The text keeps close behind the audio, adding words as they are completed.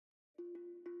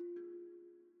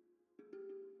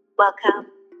Welcome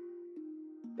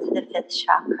to the fifth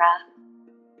chakra,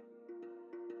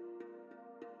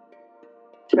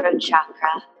 throat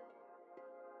chakra,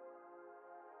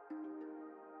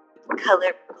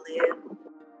 color blue,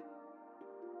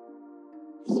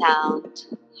 sound,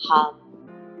 hum.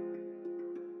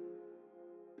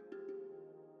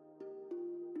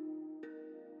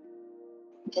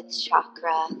 Fifth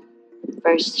chakra,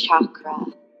 first chakra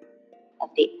of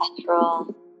the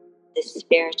ethereal, the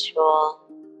spiritual,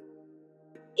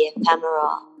 the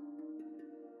ephemeral,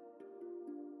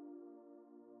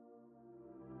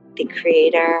 the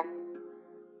creator,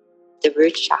 the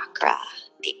root chakra,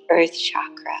 the earth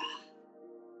chakra,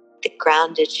 the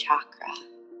grounded chakra.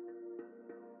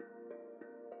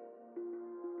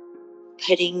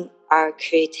 Putting our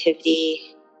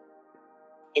creativity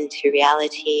into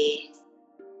reality,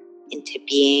 into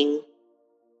being,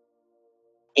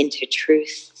 into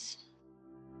truths.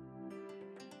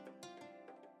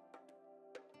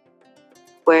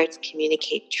 Words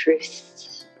communicate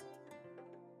truths.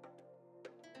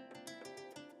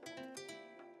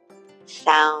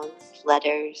 Sounds,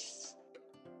 letters,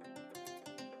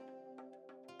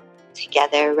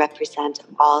 together represent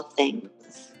all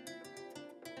things.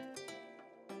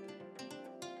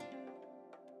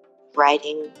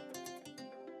 Writing,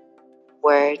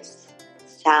 words,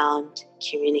 sound,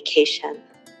 communication.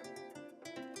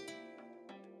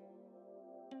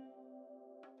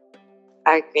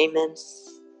 Our agreements,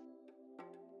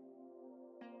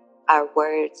 our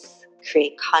words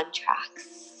create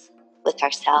contracts with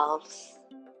ourselves,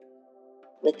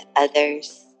 with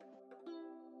others,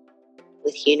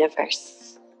 with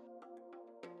universe.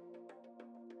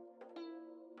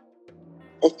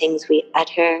 The things we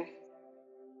utter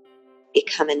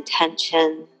become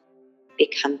intention,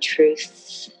 become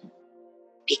truths,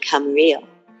 become real.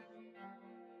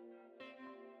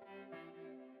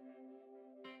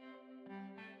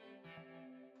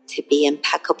 To be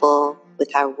impeccable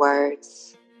with our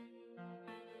words,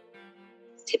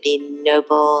 to be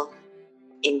noble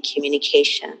in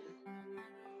communication,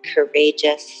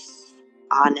 courageous,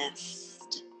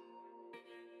 honest,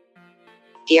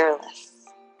 fearless.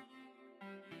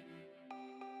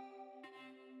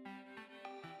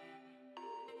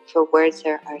 For words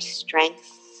are our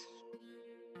strengths.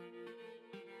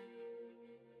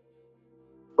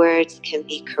 Words can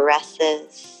be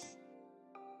caresses.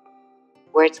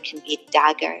 Words can be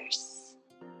daggers.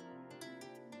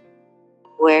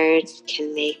 Words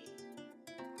can make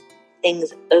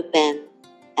things open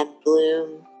and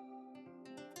bloom.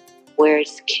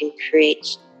 Words can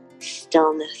create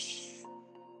stillness,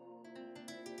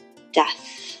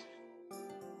 death.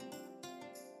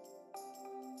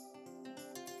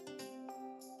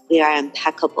 We are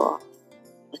impeccable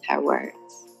with our words.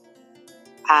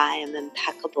 I am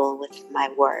impeccable with my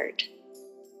word.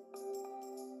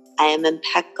 I am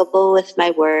impeccable with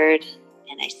my word,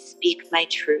 and I speak my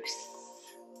truth.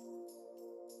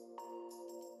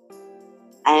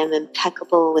 I am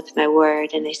impeccable with my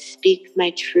word, and I speak my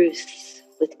truth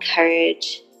with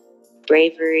courage,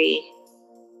 bravery,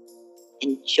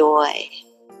 and joy.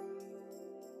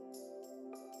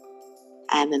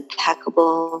 I am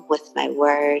impeccable with my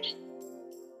word,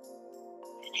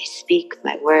 and I speak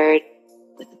my word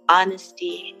with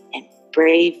honesty and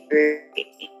bravery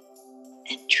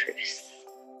and truth.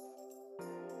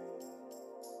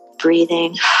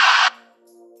 Breathing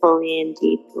fully and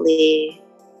deeply.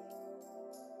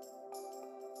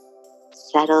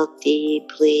 Settle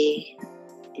deeply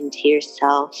into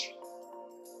yourself,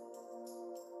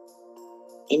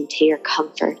 into your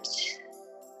comfort,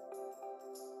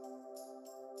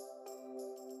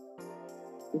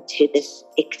 into this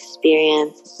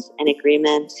experience and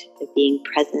agreement of being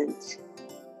present.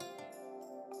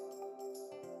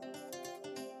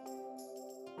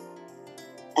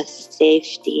 Of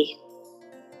safety.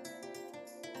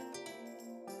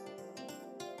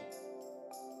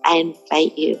 I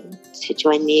invite you to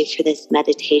join me for this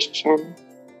meditation,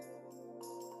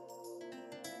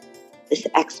 this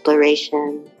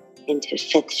exploration into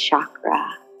fifth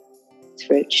chakra,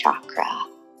 throat chakra.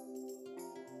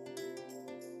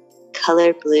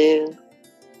 Color blue,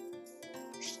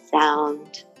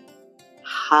 sound,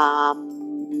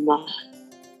 hum,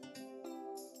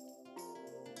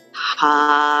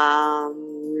 hum,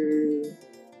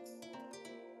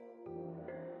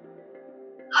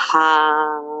 hum.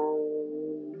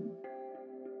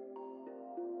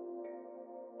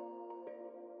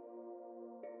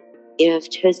 You have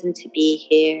chosen to be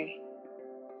here,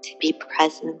 to be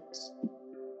present.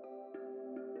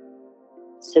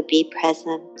 So be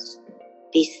present,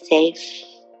 be safe,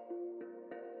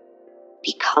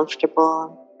 be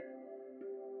comfortable,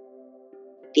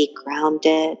 Be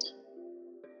grounded.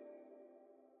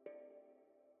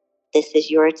 This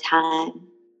is your time,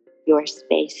 your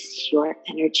space, your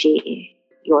energy,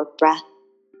 your breath.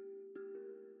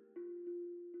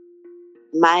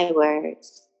 My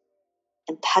words,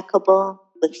 impeccable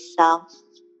with self,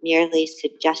 merely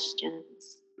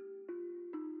suggestions.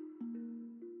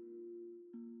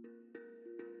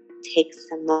 Take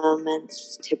some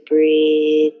moments to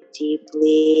breathe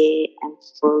deeply and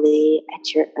fully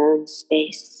at your own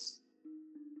space.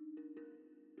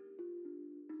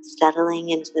 Settling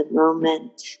into the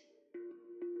moment,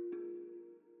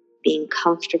 being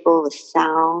comfortable with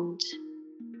sound,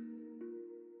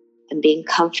 and being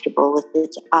comfortable with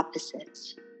its opposite,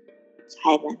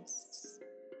 silence.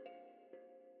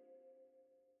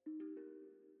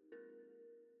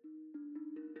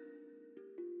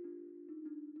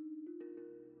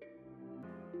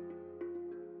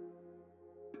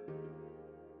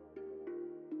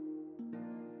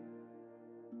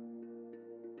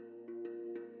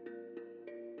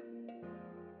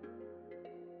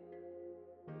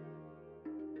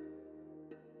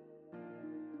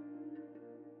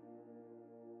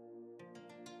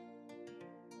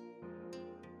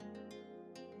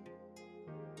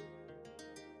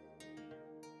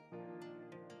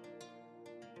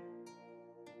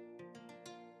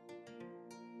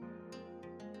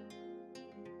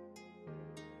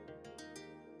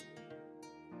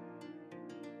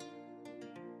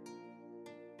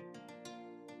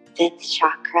 Fifth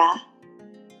chakra,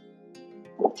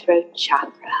 throat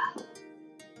chakra,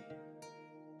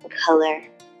 color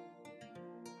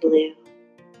blue.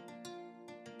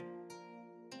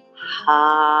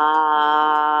 Ha.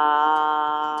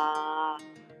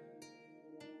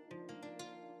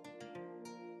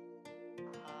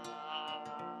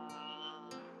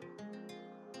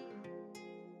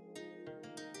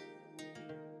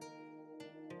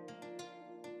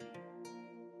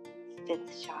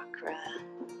 Fifth chakra,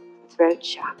 throat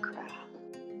chakra,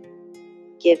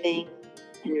 giving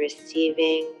and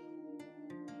receiving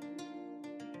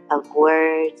of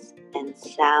words and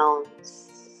sounds,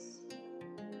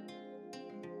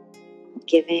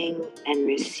 giving and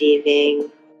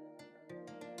receiving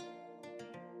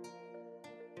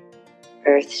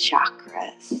earth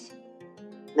chakras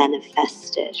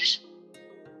manifested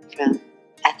from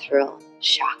ethereal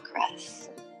chakras.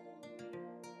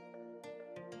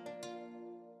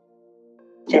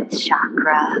 Fifth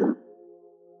chakra,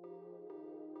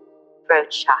 throat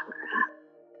chakra,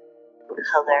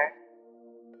 color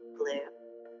blue,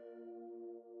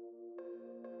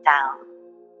 sound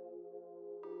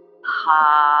ha.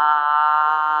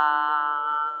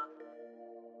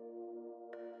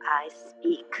 I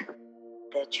speak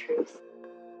the truth.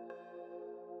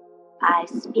 I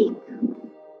speak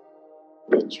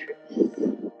the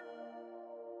truth.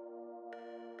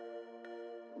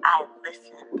 I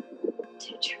listen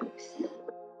to truth.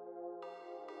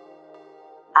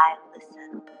 I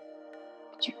listen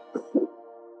to truth.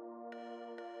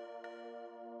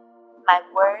 My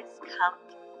words come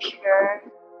from pure,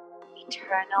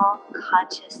 eternal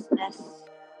consciousness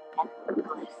and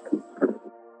bliss.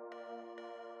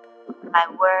 My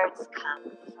words come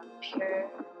from pure,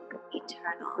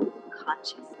 eternal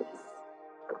consciousness.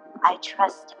 I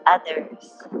trust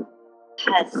others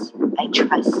because I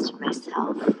trust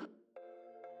myself.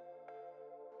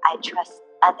 I trust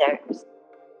others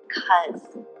because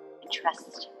I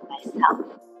trust myself.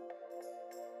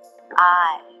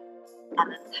 I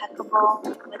am impeccable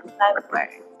with my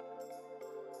words.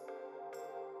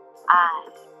 I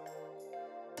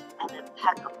am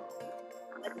impeccable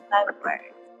with my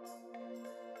words.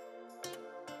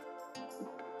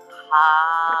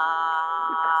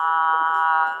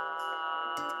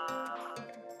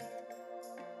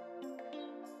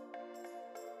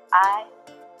 I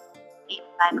feed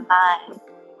my mind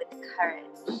with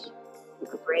courage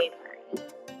and bravery.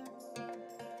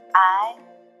 I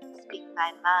speak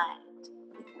my mind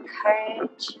with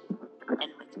courage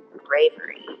and with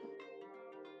bravery.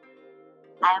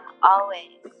 I am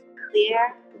always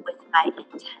clear with my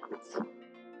intent.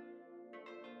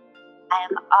 I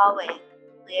am always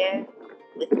clear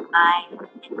with my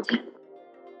intent.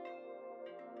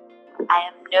 I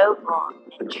am noble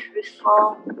and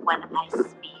truthful when I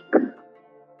speak.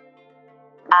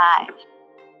 I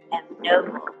am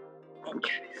noble and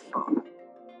truthful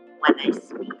when I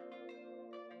speak.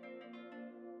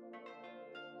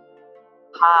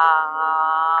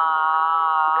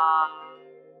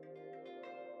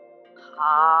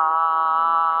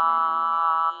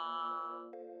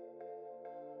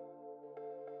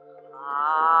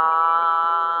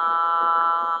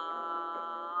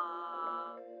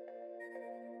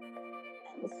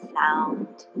 And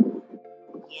sound,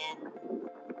 yin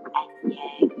and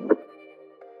yang,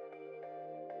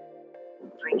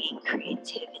 bringing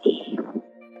creativity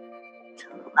to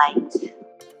light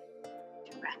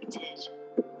directed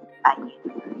by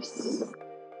universe.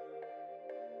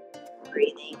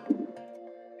 Breathing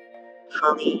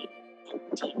fully and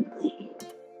deeply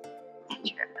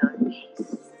at your own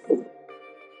pace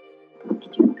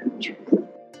and your own truth.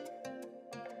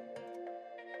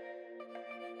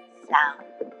 Sound.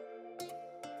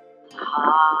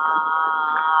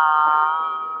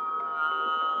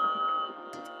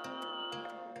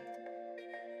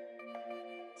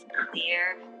 It's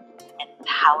clear and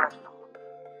powerful.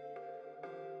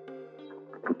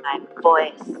 My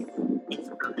voice is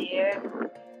clear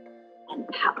and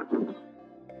powerful.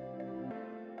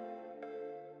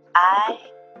 I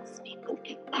speak with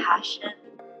compassion,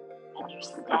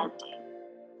 understanding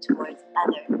towards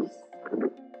others.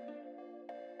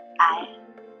 I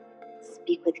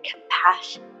speak with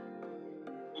compassion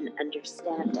and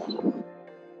understanding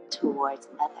towards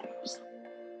others.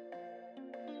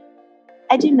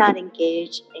 I do not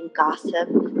engage in gossip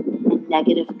and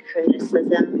negative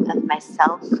criticism of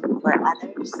myself or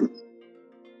others.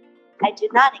 I do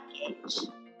not engage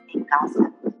in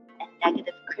gossip and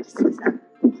negative criticism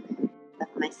of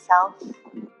myself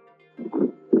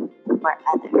or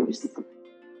others.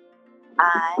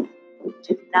 I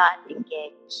do not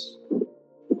engage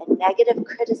in negative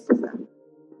criticism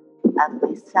of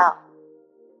myself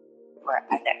or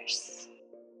others.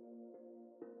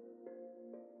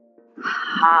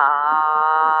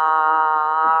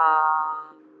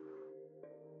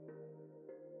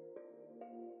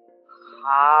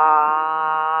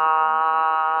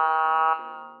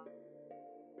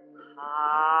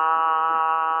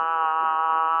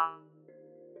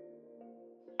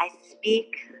 I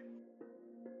speak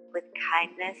with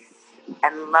kindness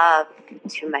and love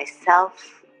to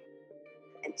myself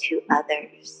and to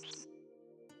others.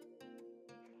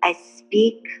 I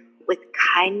speak with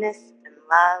kindness and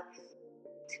love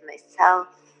to myself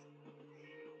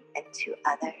and to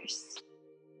others.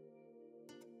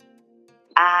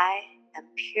 I am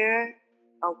pure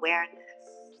awareness.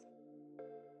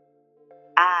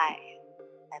 I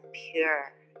am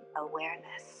pure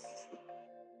awareness.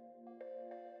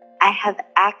 I have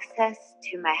access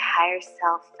to my higher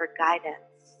self for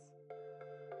guidance.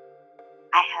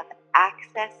 I have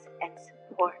access and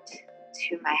support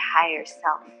to my higher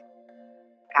self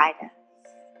guidance.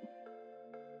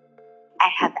 I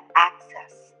have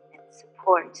access and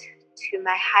support to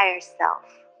my higher self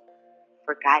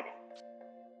for guidance.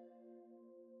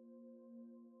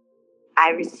 I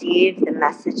receive the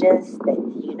messages that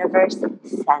the universe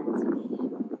sends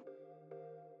me.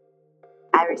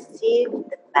 I receive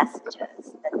the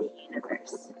messages that the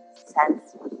universe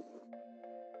sends me.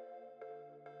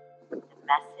 The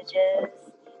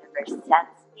messages the universe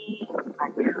sends me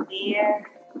are clear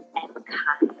and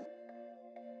kind.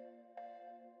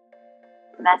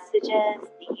 The messages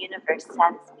the universe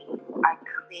sends me are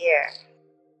clear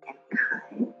and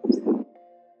kind.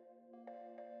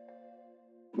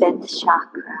 Fifth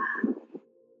chakra,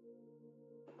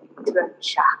 throat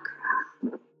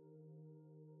chakra,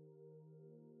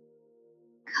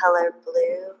 color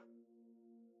blue,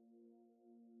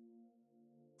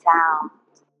 sound,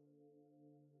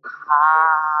 ha.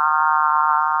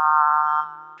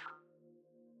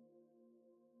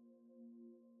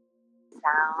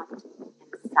 Sound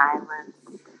and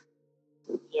silence,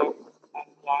 yin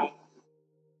and yang,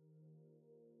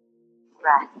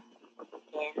 breath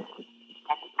in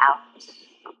and out.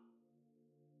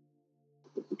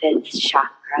 Fifth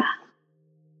chakra,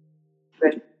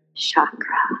 throat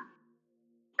chakra,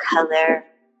 color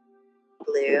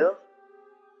blue,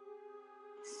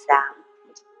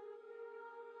 sound,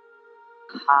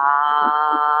 ha.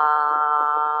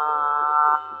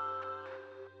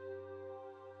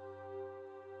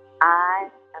 I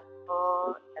am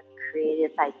full of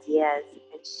creative ideas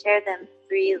and share them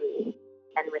freely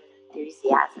and with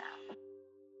enthusiasm.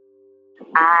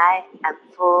 I am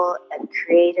full of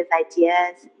creative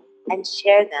ideas and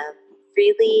share them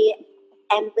freely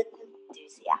and with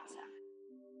enthusiasm.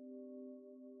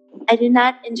 I do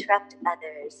not interrupt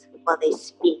others while they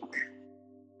speak.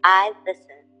 I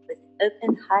listen with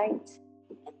open heart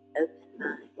and open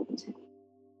mind.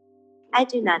 I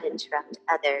do not interrupt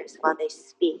others while they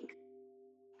speak.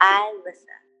 I listen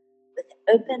with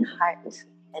open heart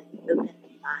and open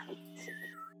mind.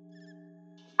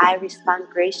 I respond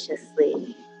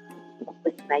graciously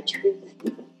with my truth.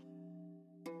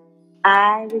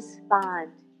 I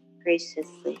respond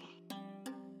graciously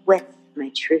with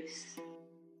my truth.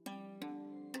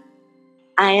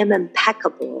 I am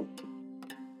impeccable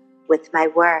with my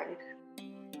word.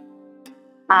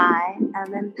 I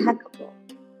am impeccable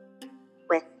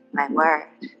with my word.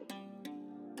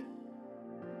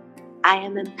 I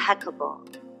am impeccable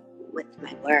with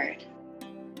my word.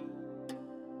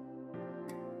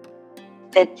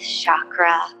 Fifth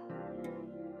chakra,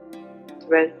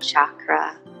 throat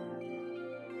chakra,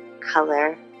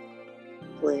 color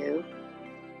blue,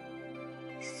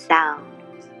 sound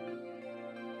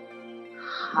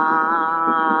ha,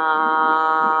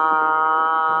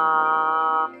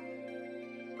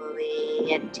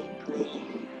 fully and deeply,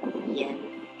 yin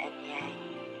and yang,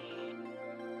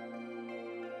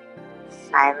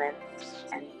 silence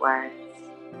and words.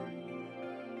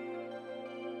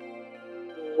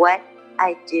 What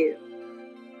I do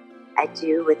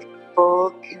with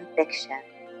full conviction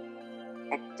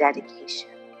and dedication.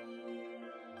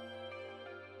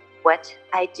 What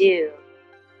I do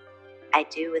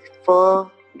with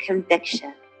full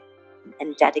conviction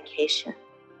and dedication.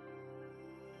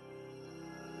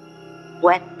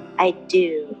 What I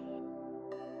do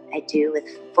with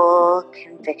full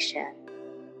conviction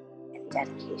and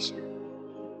dedication.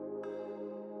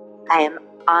 I am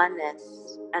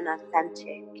honest and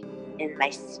authentic in my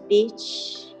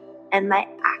speech and my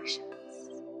actions.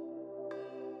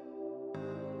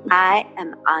 I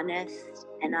am honest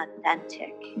and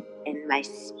authentic in my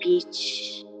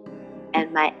speech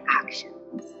and my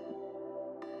actions.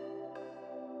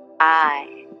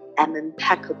 I am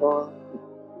impeccable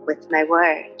with my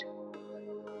word.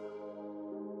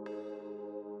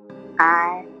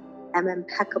 I am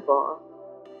impeccable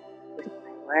with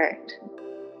my word.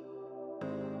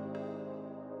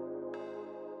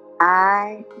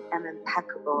 I am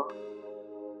impeccable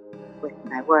with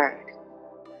my word.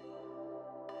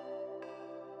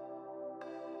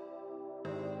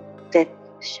 Fifth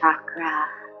chakra,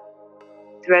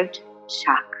 throat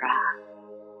chakra,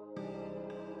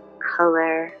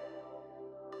 color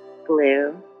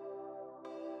blue,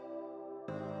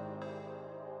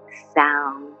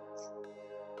 sound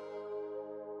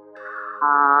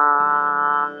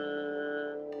ha,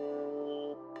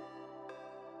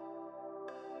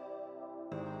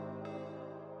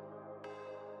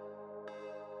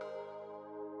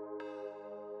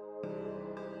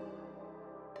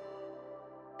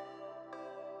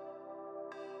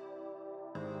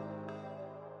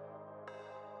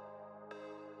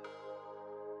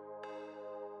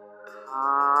 ha,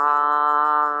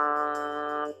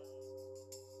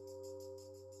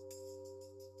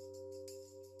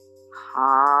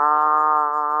 ha.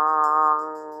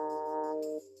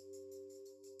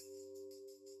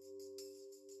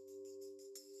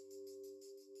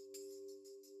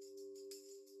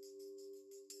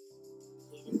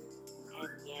 Yin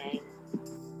and yang.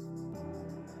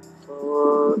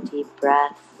 Full deep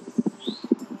breaths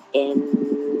in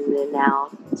and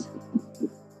out.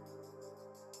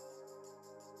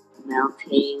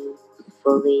 Melting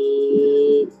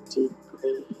fully,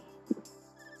 deeply.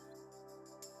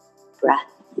 Breath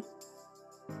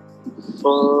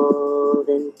full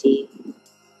and deep.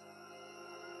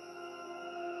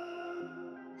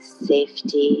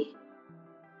 Safety,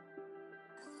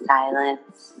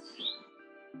 silence,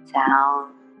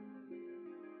 sound,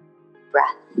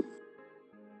 breath.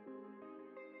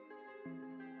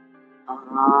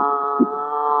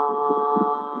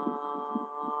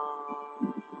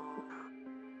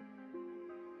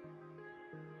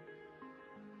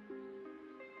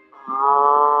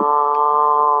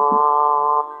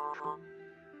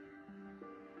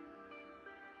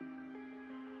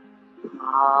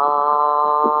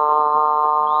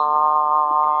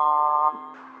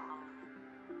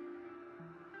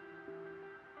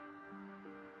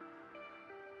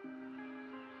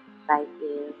 Invite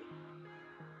you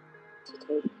to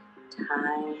take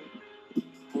time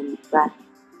and breath,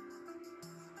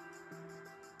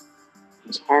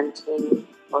 chanting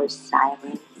or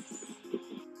silence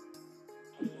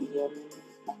in the yin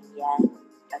and yang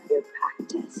of your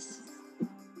practice.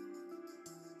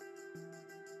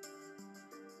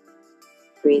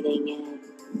 Breathing in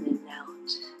and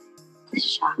out the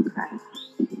chakra,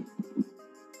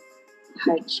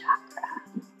 heart chakra,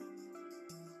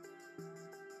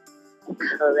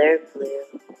 color blue,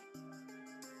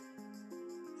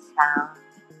 sound